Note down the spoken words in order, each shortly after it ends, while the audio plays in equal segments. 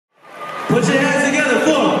Put your hands together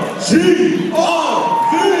for GRV!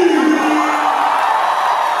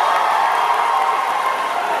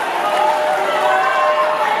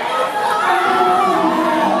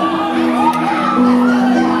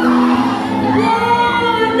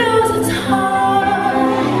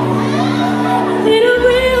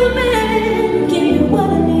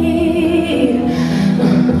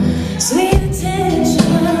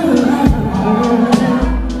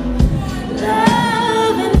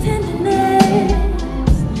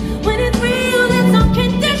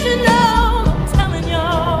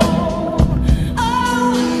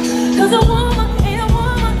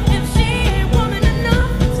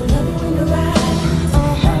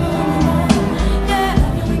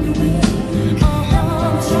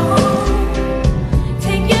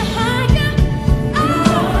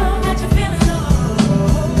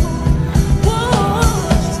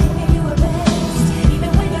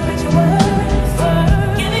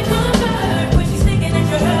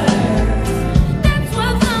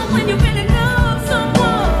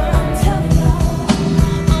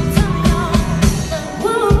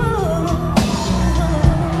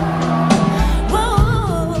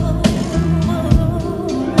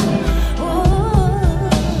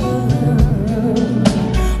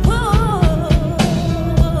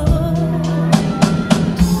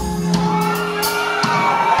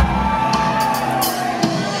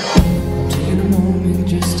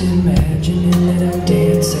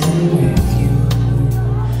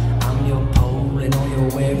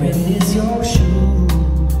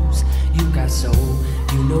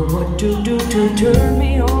 To turn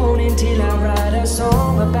me on until I write a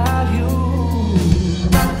song about you.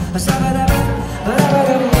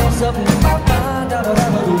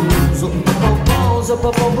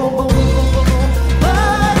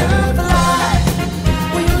 Butterfly,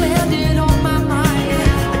 when you landed on my mind,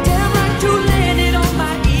 damn right you landed on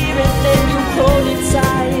my ear and then you pulled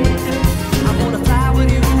inside. I wanna fly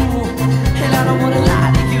with you, and I don't wanna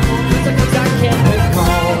lie to you, cause I can't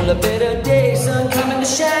recall a better day, sun coming to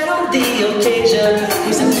shine on the occasion.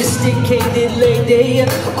 He's a sophisticated lady.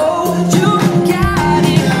 Oh, you got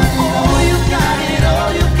it. Oh, you got it. Oh,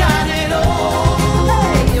 you got it. Oh,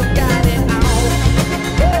 hey, you got it all.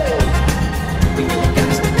 Hey. You got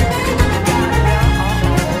it.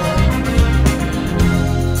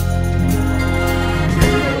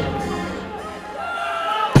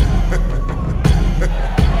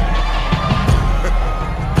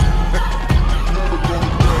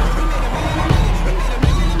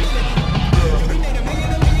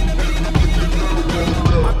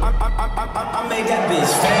 I made that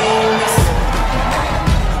bitch famous.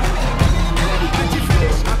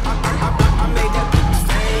 I made that bitch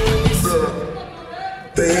famous.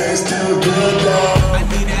 The hair's still good though. I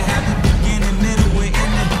need a happy beginning, middle, and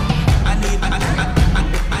ending.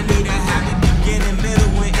 I need a happy beginning,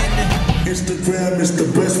 middle, and ending. Instagram is the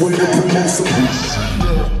best way to promote some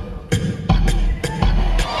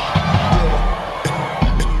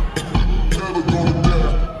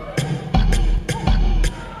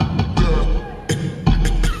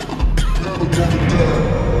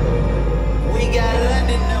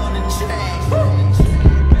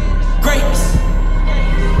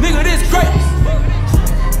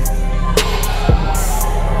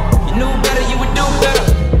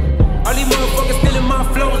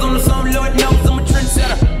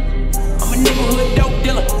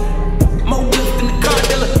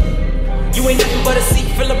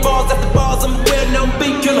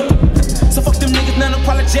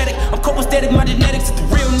I'm copacetic, my genetics is the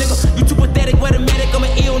real nigga. You too pathetic, wait a minute, I'm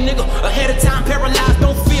an ill nigga. Ahead of time, paralyzed,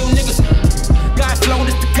 don't feel niggas. God flow,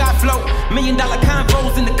 this the God flow. $1 million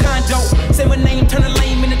convos in the condo. Say my name, turn a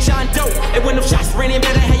lame in the chondo. And when them shots raining,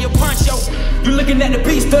 better have your poncho. You looking at the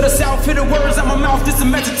beast of the south, hear the words out my mouth, this a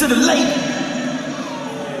message to the lady.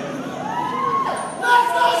 Let's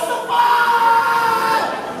go survive!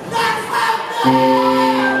 Let's have